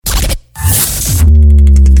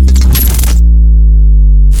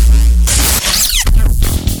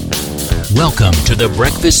Welcome to the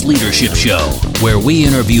Breakfast Leadership Show, where we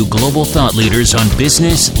interview global thought leaders on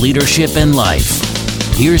business, leadership, and life.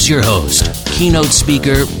 Here's your host, keynote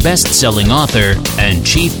speaker, best-selling author, and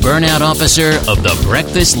chief burnout officer of the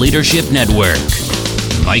Breakfast Leadership Network,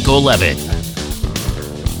 Michael Levitt.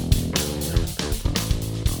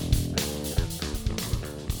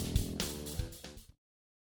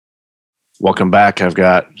 Welcome back. I've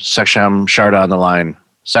got Saksham Sharda on the line.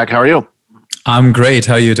 Sak, how are you? I'm great.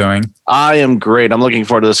 How are you doing? I am great. I'm looking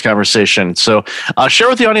forward to this conversation. So share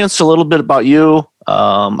with the audience a little bit about you,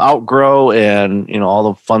 Outgrow, and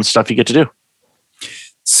all the fun stuff you get to do.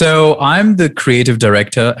 So I'm the creative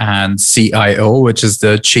director and CIO, which is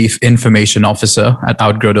the chief information officer at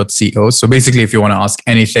outgrow.co. So basically, if you want to ask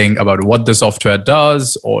anything about what the software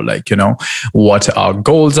does or what our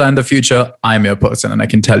goals are in the future, I'm your person and I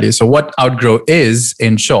can tell you. So what Outgrow is,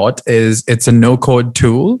 in short, is it's a no-code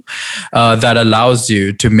tool that allows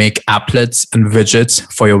you to make applets and widgets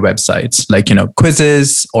for your websites, like,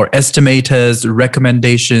 quizzes or estimators,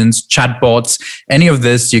 recommendations, chatbots, any of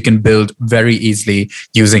this you can build very easily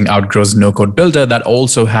using Outgrow's no-code builder that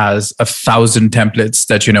also has 1,000 templates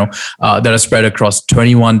that that are spread across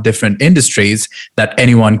 21 different industries that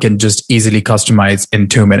anyone can just easily customize in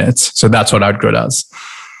 2 minutes. So that's what Outgrow does.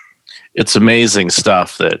 It's amazing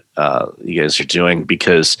stuff that you guys are doing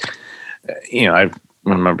because I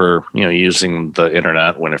remember using the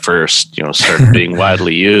internet when it first started being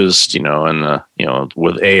widely used and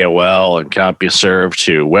with AOL and CompuServe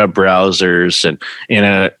to web browsers and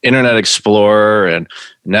Internet Explorer and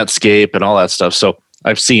Netscape and all that stuff. So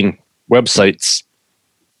I've seen websites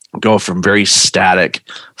go from very static,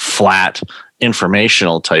 flat,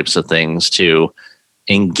 informational types of things to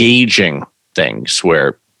engaging things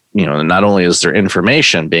where not only is there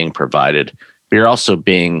information being provided, but you're also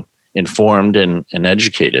being informed and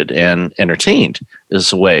educated and entertained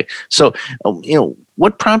is a way. So,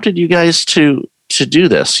 what prompted you guys to do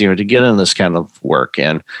this, to get in this kind of work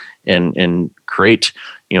and create,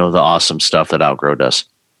 the awesome stuff that Outgrow does?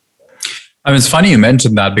 I mean, it's funny you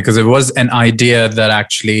mentioned that because it was an idea that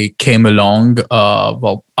actually came along.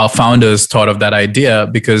 Our founders thought of that idea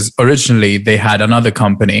because originally they had another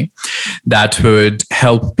company that would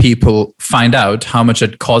help people find out how much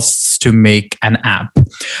it costs to make an app.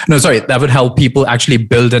 That would help people actually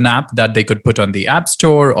build an app that they could put on the App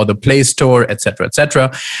Store or the Play Store, et cetera, et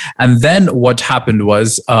cetera. And then what happened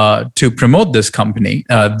was to promote this company,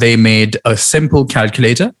 they made a simple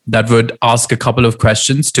calculator that would ask a couple of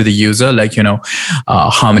questions to the user, like,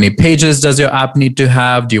 how many pages does your app need to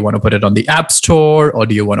have? Do you want to put it on the App Store or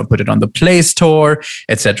do you want to put it on the Play Store,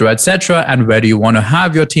 et cetera, et cetera? And where do you want to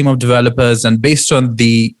have your team of developers? And based on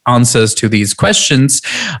the answers to these questions,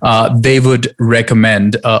 they would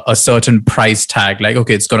recommend a certain price tag, like,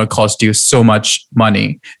 okay, it's going to cost you so much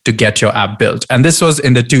money to get your app built. And this was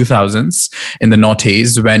in the 2000s, in the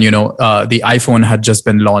noughties, when, the iPhone had just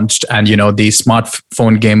been launched and, the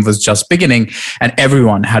smartphone game was just beginning and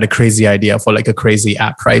everyone had a crazy idea for like a crazy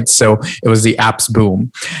app, right? So it was the apps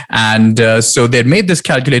boom. And so they'd made this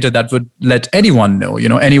calculator that would let anyone know,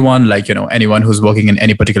 anyone who's working in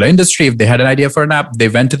any particular industry, if they had an idea for an app, they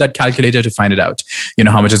went to that calculator to find it out,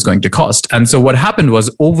 how much it's going to cost. And so what happened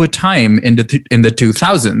was over time in the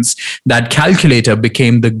 2000s, that calculator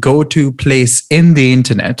became the go-to place in the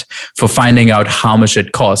internet for finding out how much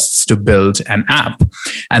it costs to build an app.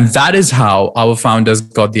 And that is how our founders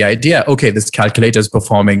got the idea, okay, this calculator is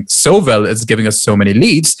performing so well, it's giving us so many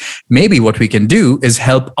leads. Maybe what we can do is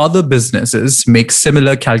help other businesses make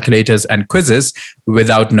similar calculators and quizzes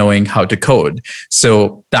without knowing how to code.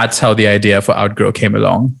 So that's how the idea for Outgrow came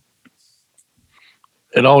along.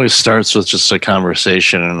 It always starts with just a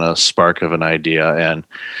conversation and a spark of an idea. And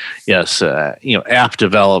yes, app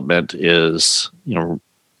development is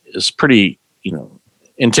pretty,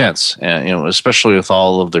 intense, and, especially with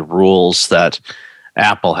all of the rules that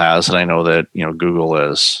Apple has. And I know that, Google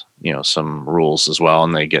has, some rules as well,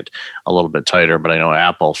 and they get a little bit tighter. But I know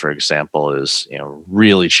Apple, for example, is,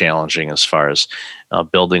 really challenging as far as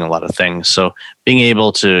building a lot of things. So being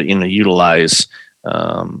able to, utilize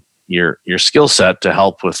your skill set to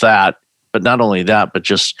help with that, but not only that, but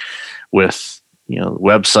just with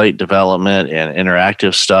website development and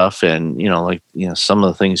interactive stuff, and some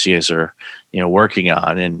of the things you guys are working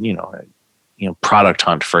on, and Product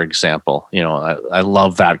Hunt, for example. I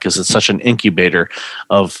love that because it's such an incubator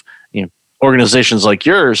of organizations like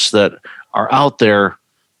yours that are out there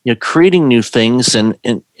creating new things, and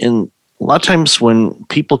a lot of times when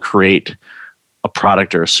people create a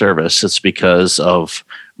product or a service, it's because of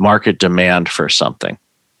market demand for something.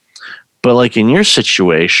 But like in your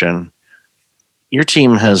situation, your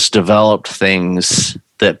team has developed things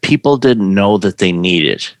that people didn't know that they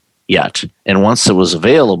needed yet. And once it was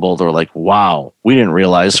available, they're like, wow, we didn't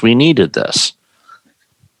realize we needed this.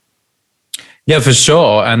 Yeah, for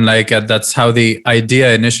sure. And like that's how the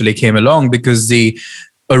idea initially came along, because the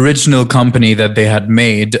original company that they had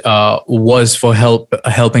made was for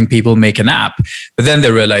helping people make an app. But then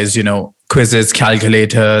they realized, quizzes,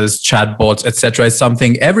 calculators, chatbots, etc. is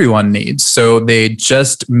something everyone needs. So they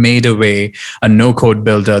just made a no-code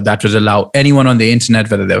builder that would allow anyone on the internet,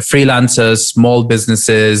 whether they're freelancers, small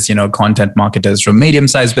businesses, content marketers from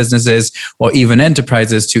medium-sized businesses, or even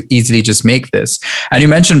enterprises, to easily just make this. And you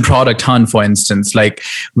mentioned Product Hunt, for instance. Like,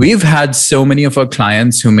 we've had so many of our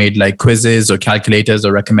clients who made like quizzes or calculators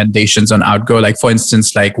or recommendations on Outgrow. Like, for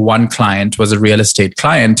instance, like one client was a real estate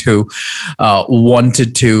client who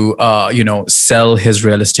wanted to sell his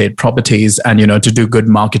real estate properties and, to do good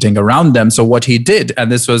marketing around them. So what he did,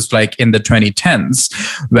 and this was like in the 2010s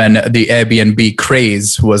when the Airbnb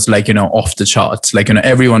craze was like, off the charts, like,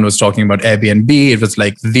 everyone was talking about Airbnb. It was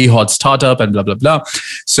like the hot startup and blah, blah, blah.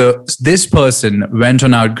 So this person went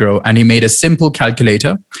on Outgrow and he made a simple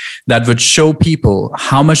calculator that would show people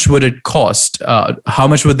how much would it cost, how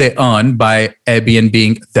much would they earn by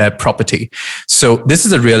Airbnb their property. So this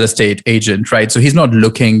is a real estate agent, right? So he's not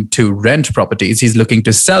looking to rent properties, he's looking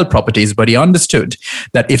to sell properties, but he understood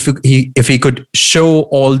that if he could show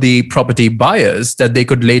all the property buyers that they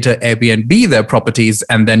could later Airbnb their properties,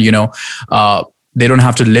 and then they don't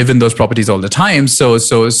have to live in those properties all the time. So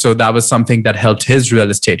that was something that helped his real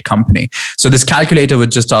estate company. So this calculator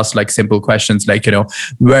would just ask like simple questions like,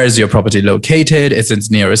 where is your property located? Is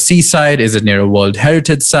it near a seaside? Is it near a World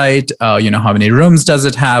Heritage site? How many rooms does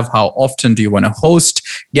it have? How often do you want to host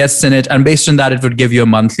guests in it? And based on that, it would give you a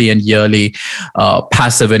monthly and yearly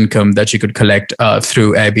passive income that you could collect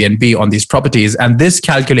through Airbnb on these properties. And this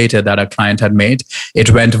calculator that our client had made,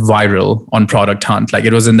 it went viral on Product Hunt. Like,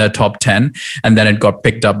 it was in their top 10. And then it got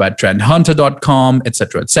picked up at trendhunter.com, et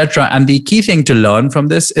cetera, et cetera. And the key thing to learn from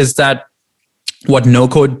this is that what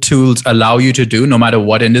no-code tools allow you to do, no matter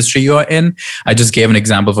what industry you're in. I just gave an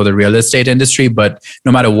example for the real estate industry, but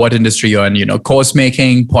no matter what industry you're in, course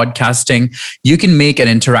making, podcasting, you can make an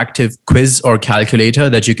interactive quiz or calculator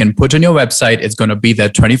that you can put on your website. It's going to be there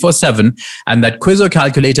 24/7. And that quiz or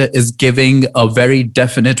calculator is giving a very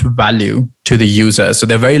definite value to the user. So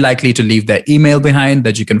they're very likely to leave their email behind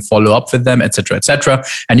that you can follow up with them, et cetera, et cetera.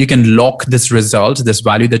 And you can lock this result, this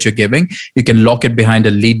value that you're giving, you can lock it behind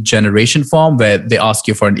a lead generation form where they ask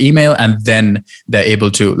you for an email, and then they're able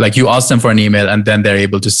to, like, you ask them for an email and then they're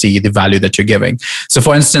able to see the value that you're giving. So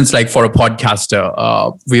for instance, like for a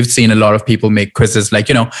podcaster, we've seen a lot of people make quizzes like,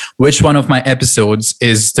 which one of my episodes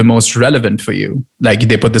is the most relevant for you? Like,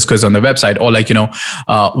 they put this quiz on their website, or like,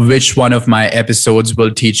 which one of my episodes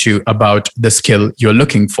will teach you about the skill you're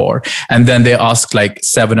looking for? And then they ask like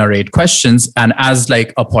 7 or 8 questions. And as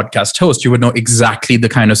like a podcast host, you would know exactly the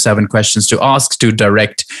kind of 7 questions to ask to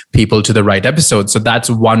direct people to the right episode. So that's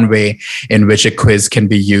one way in which a quiz can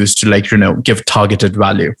be used to like, give targeted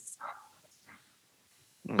value.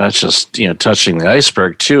 That's just, touching the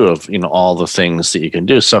iceberg too of, all the things that you can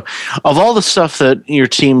do. So of all the stuff that your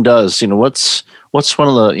team does, what's one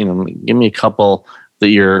of the, give me a couple that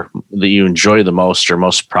you enjoy the most or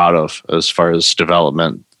most proud of as far as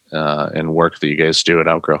development and work that you guys do at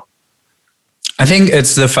Outgrow? I think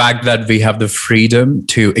it's the fact that we have the freedom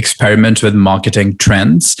to experiment with marketing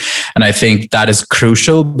trends. And I think that is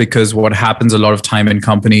crucial, because what happens a lot of time in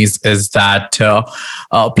companies is that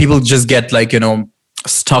people just get like,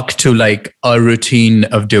 stuck to like a routine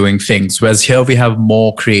of doing things, whereas here we have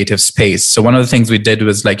more creative space. So one of the things we did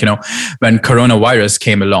was like, when coronavirus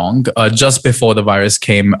came along, just before the virus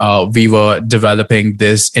came, we were developing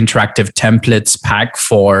this interactive templates pack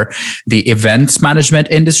for the events management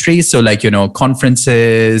industry. So like,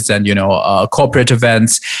 conferences and, corporate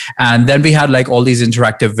events. And then we had like all these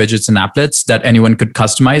interactive widgets and applets that anyone could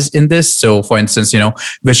customize in this. So for instance,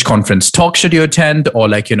 which conference talk should you attend? Or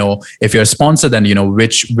like, if you're a sponsor, then,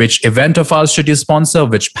 which event of ours should you sponsor,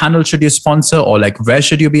 which panel should you sponsor, or like where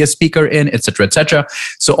should you be a speaker in, et cetera, et cetera.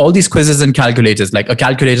 So all these quizzes and calculators, like a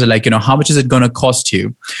calculator, like, how much is it going to cost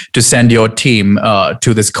you to send your team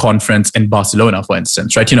to this conference in Barcelona, for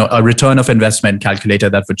instance, right? A return of investment calculator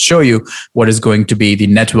that would show you what is going to be the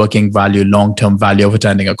networking value, long-term value of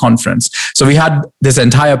attending a conference. So we had this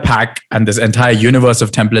entire pack and this entire universe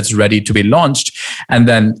of templates ready to be launched. And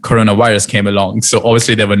then coronavirus came along. So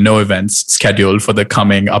obviously there were no events scheduled for the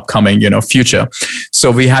upcoming, future.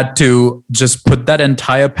 So we had to just put that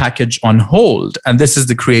entire package on hold. And this is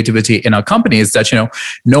the creativity in our company, is that,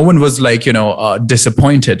 no one was like,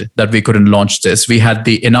 disappointed that we couldn't launch this. We had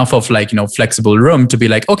the enough of like, flexible room to be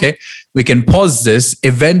like, okay, we can pause this.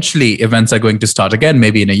 Eventually events are going to start again,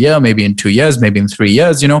 maybe in a year, maybe in 2 years, maybe in 3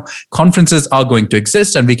 years, conferences are going to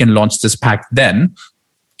exist and we can launch this pack then.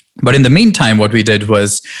 But in the meantime, what we did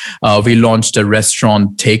was we launched a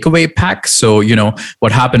restaurant takeaway pack. So,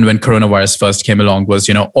 what happened when coronavirus first came along was,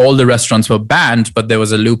 all the restaurants were banned, but there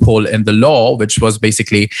was a loophole in the law, which was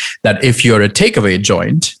basically that if you're a takeaway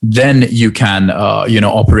joint, then you can,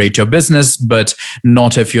 operate your business, but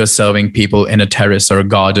not if you're serving people in a terrace or a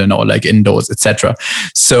garden or like indoors, etc.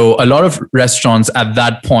 So a lot of restaurants at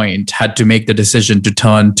that point had to make the decision to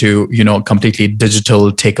turn to, completely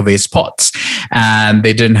digital takeaway spots. And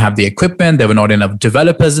they didn't have the equipment. There were not enough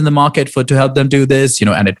developers in the market to help them do this,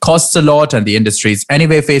 and it costs a lot. And the industry is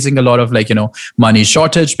anyway facing a lot of money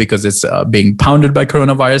shortage because it's being pounded by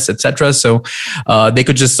coronavirus, etc. So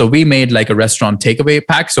we made like a restaurant takeaway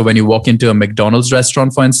pack. So when you walk into a McDonald's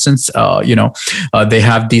restaurant, for instance, they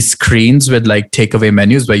have these screens with like takeaway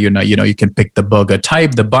menus where, you can pick the burger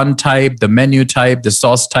type, the bun type, the menu type, the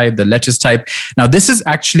sauce type, the lettuce type. Now, this is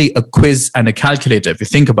actually a quiz and a calculator, if you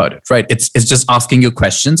think about it, right? It's just asking you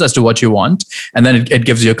questions as to what you want, and then it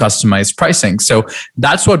gives you a customized pricing. So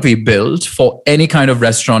that's what we built for any kind of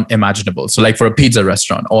restaurant imaginable. So like for a pizza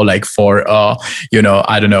restaurant or like for,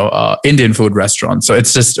 Indian food restaurant. So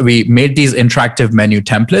it's just, we made these interactive menu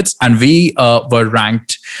templates, and we were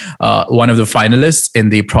ranked one of the finalists in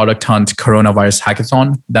the Product Hunt Coronavirus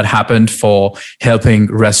Hackathon that happened for helping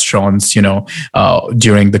restaurants,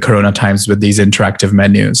 during the Corona times with these interactive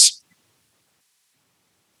menus.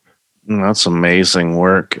 That's amazing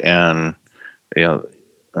work. And,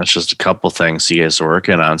 that's just a couple things you guys are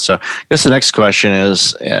working on. So I guess the next question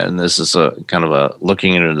is, and this is a kind of a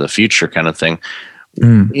looking into the future kind of thing,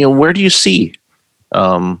 where do you see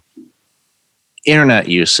internet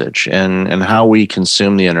usage and how we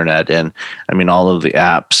consume the internet? And I mean, all of the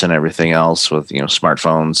apps and everything else with,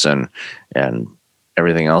 smartphones and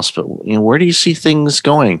everything else. But, where do you see things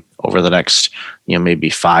going over the next, maybe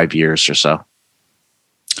 5 years or so?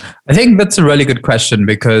 I think that's a really good question,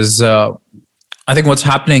 because I think what's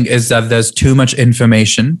happening is that there's too much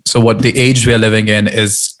information. So what the age we are living in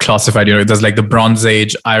is classified, there's like the Bronze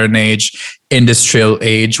Age, Iron Age, Industrial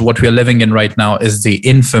Age. What we are living in right now is the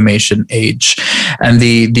information age. And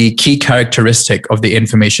the key characteristic of the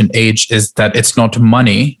information age is that it's not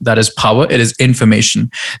money that is power, it is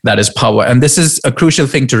information that is power. And this is a crucial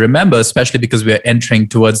thing to remember, especially because we are entering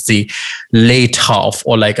towards the late half,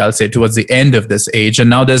 or like I'll say towards the end of this age. And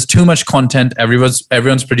now there's too much content.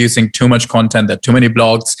 Everyone's producing too much content. There are too many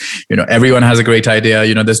blogs. Everyone has a great idea.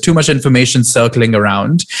 There's too much information circling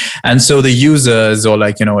around. And so the users, or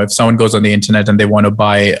like, if someone goes on the internet and they want to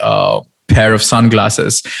buy a pair of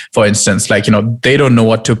sunglasses, for instance, like, they don't know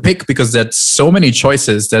what to pick because there's so many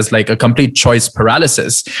choices. There's like a complete choice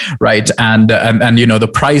paralysis, right? And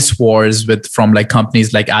the price wars from like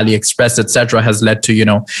companies like AliExpress, etc., has led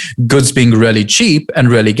to, goods being really cheap and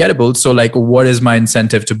really gettable. So like, what is my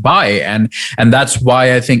incentive to buy? And that's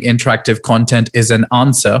why I think interactive content is an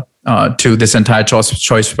answer to this entire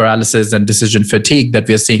choice paralysis and decision fatigue that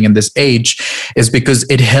we are seeing in this age, is because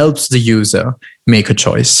it helps the user make a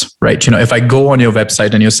choice, right? If I go on your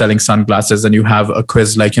website and you're selling sunglasses and you have a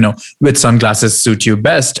quiz like, which sunglasses suit you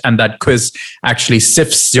best, and that quiz actually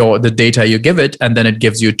sifts the data you give it, and then it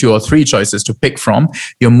gives you 2 or 3 choices to pick from,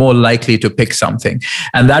 you're more likely to pick something.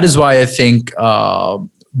 And that is why I think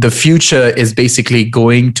the future is basically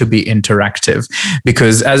going to be interactive,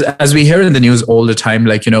 because as we hear in the news all the time,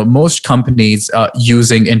 like, most companies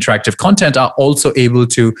using interactive content are also able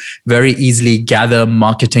to very easily gather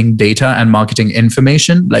marketing data and marketing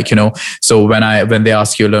information. Like, so when they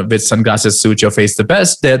ask you which sunglasses suit your face the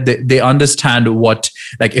best, they understand what,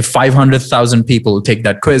 like, if 500,000 people take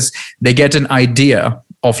that quiz, they get an idea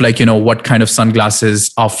of like, what kind of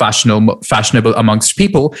sunglasses are fashionable amongst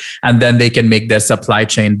people. And then they can make their supply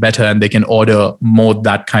chain better, and they can order more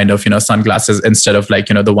that kind of, sunglasses instead of like,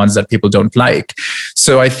 the ones that people don't like.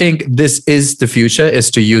 So I think this is the future,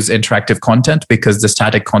 is to use interactive content, because the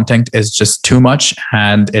static content is just too much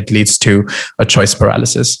and it leads to a choice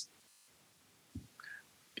paralysis.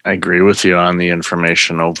 I agree with you on the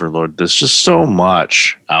information overload. There's just so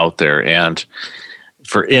much out there. And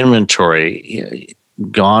for inventory,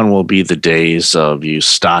 gone will be the days of you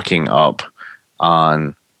stocking up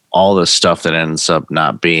on all this stuff that ends up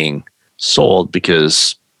not being sold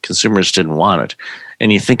because consumers didn't want it.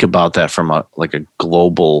 And you think about that from a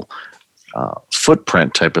global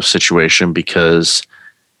footprint type of situation, because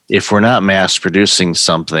if we're not mass producing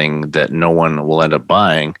something that no one will end up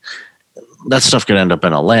buying, that stuff could end up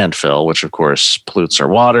in a landfill, which of course pollutes our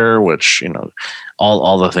water, which,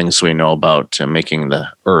 all the things we know about making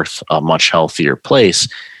the earth a much healthier place.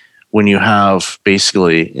 When you have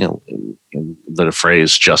basically, the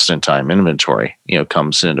phrase just-in-time inventory,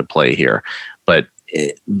 comes into play here. But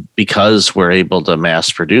because we're able to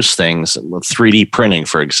mass produce things, 3D printing,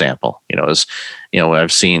 for example,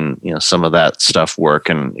 I've seen, some of that stuff work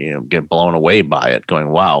and, get blown away by it,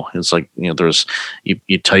 going, wow. It's like, there's,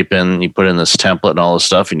 you type in, you put in this template and all this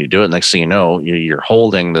stuff and you do it. Next thing you know, you're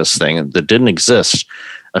holding this thing that didn't exist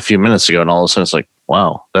a few minutes ago. And all of a sudden it's like,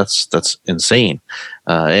 wow, that's insane.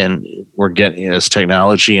 And we're getting, as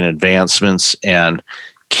technology and advancements and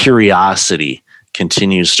curiosity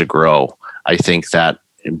continues to grow, I think that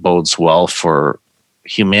it bodes well for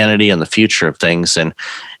humanity and the future of things, and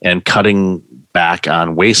cutting back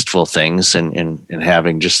on wasteful things and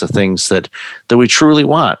having just the things that we truly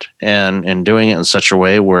want, and doing it in such a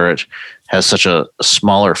way where it has such a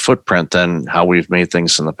smaller footprint than how we've made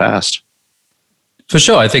things in the past. For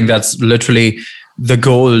sure. I think that's literally the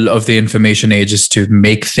goal of the information age, is to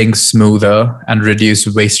make things smoother and reduce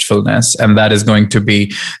wastefulness. And that is going to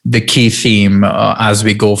be the key theme as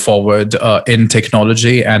we go forward in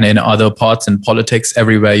technology and in other parts in politics.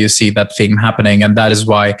 Everywhere you see that theme happening. And that is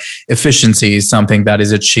why efficiency is something that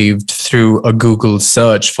is achieved through a Google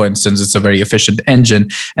search. For instance, it's a very efficient engine.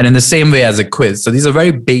 And in the same way as a quiz. So these are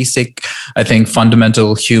very basic, I think,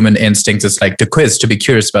 fundamental human instincts. It's like to quiz, to be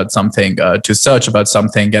curious about something, to search about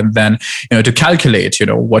something, and then, to calculate,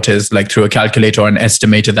 what is, like, through a calculator or an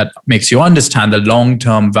estimator that makes you understand the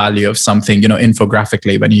long-term value of something,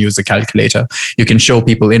 infographically. When you use a calculator, you can show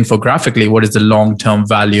people infographically what is the long-term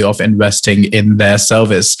value of investing in their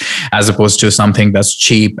service, as opposed to something that's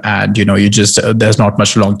cheap and, you just, there's not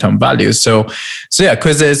much long-term value. So yeah,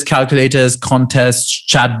 quizzes, calculators, contests,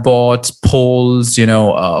 chatbots, polls,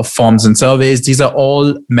 forms and surveys. These are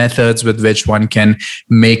all methods with which one can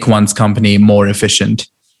make one's company more efficient.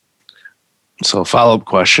 So a follow-up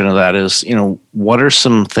question of that is, what are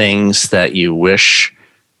some things that you wish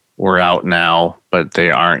were out now, but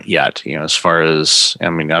they aren't yet? As far as,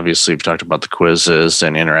 obviously we've talked about the quizzes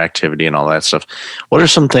and interactivity and all that stuff. What are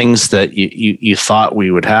some things that you thought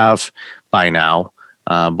we would have by now,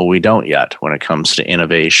 but we don't yet when it comes to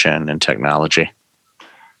innovation and technology?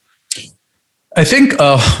 I think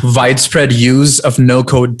widespread use of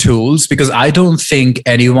no-code tools, because I don't think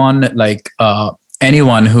anyone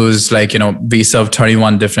who's we serve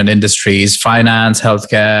 31 different industries: finance,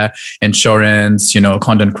 healthcare, insurance,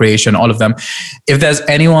 content creation, all of them. If there's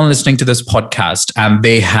anyone listening to this podcast and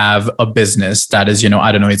they have a business that is, they're a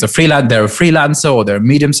freelancer, or they're a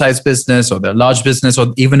medium-sized business, or they're a large business,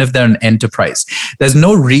 or even if they're an enterprise, there's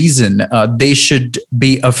no reason they should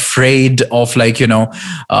be afraid of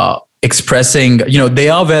expressing, they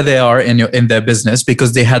are where they are in their business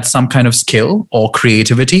because they had some kind of skill or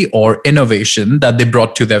creativity or innovation that they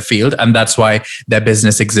brought to their field. And that's why their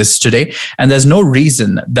business exists today. And there's no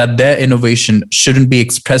reason that their innovation shouldn't be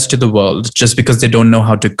expressed to the world just because they don't know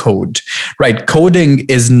how to code, right? Coding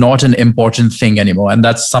is not an important thing anymore. And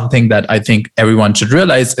that's something that I think everyone should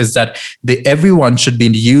realize, is that everyone should be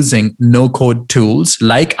using no-code tools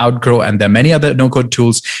like Outgrow, and there are many other no-code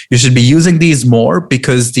tools. You should be using these more,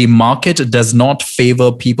 because the market does not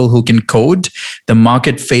favor people who can code. The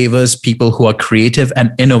market favors people who are creative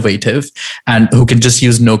and innovative and who can just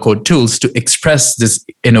use no-code tools to express this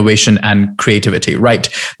innovation and creativity, right?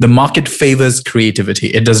 The market favors creativity.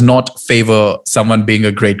 It does not favor someone being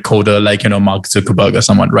a great coder like, Mark Zuckerberg or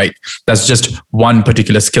someone, right? That's just one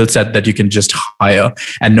particular skill set that you can just hire.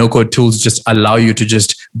 And no-code tools just allow you to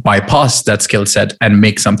just bypass that skill set and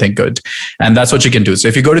make something good. And that's what you can do. So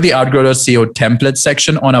if you go to the Outgrow.co template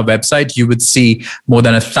section on our website, you would see more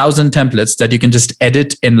than 1,000 templates that you can just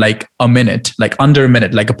edit in a minute, under a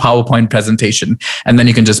minute, like a PowerPoint presentation. And then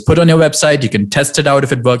you can just put on your website. You can test it out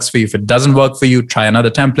if it works for you. If it doesn't work for you, try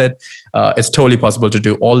another template. It's totally possible to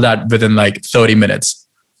do all that within 30 minutes.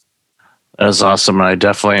 That is awesome. And I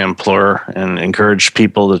definitely implore and encourage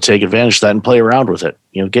people to take advantage of that and play around with it.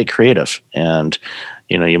 Get creative. And,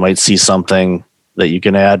 you might see something that you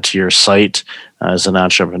can add to your site as an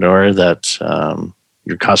entrepreneur that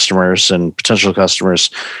your customers and potential customers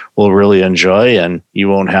will really enjoy, and you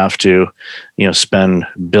won't have to, spend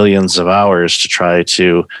billions of hours to try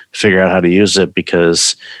to figure out how to use it,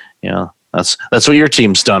 because, that's what your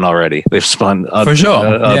team's done already. They've spent a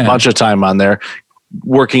bunch of time on there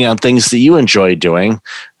working on things that you enjoy doing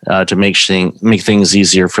to make things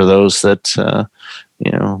easier for those that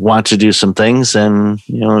want to do some things, and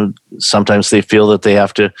sometimes they feel that they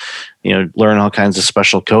have to learn all kinds of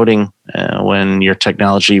special coding when your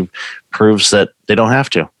technology proves that they don't have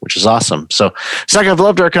to, which is awesome. So Zach, I've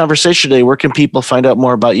loved our conversation today. Where can people find out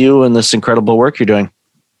more about you and this incredible work you're doing?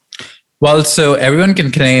 Well, so everyone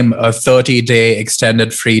can claim a 30-day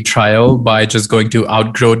extended free trial by just going to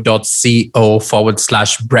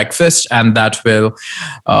outgrow.co/breakfast. And that will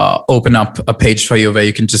open up a page for you where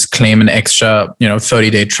you can just claim an extra,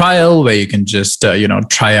 30-day trial where you can just,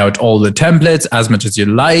 try out all the templates as much as you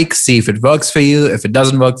like, see if it works for you. If it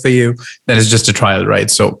doesn't work for you, then it's just a trial,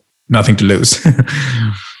 right? So nothing to lose.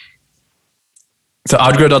 So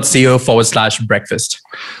outgrow.co/breakfast.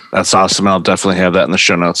 That's awesome. I'll definitely have that in the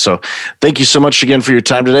show notes. So thank you so much again for your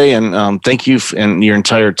time today. And thank you and your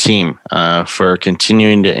entire team for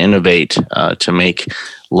continuing to innovate to make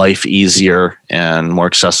life easier and more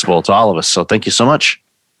accessible to all of us. So thank you so much.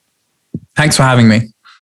 Thanks for having me.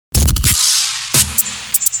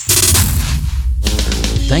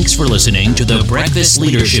 Thanks for listening to the Breakfast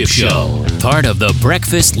Leadership Show, part of the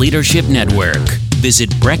Breakfast Leadership Network. Visit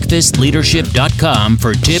breakfastleadership.com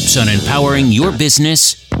for tips on empowering your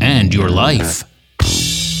business and your life.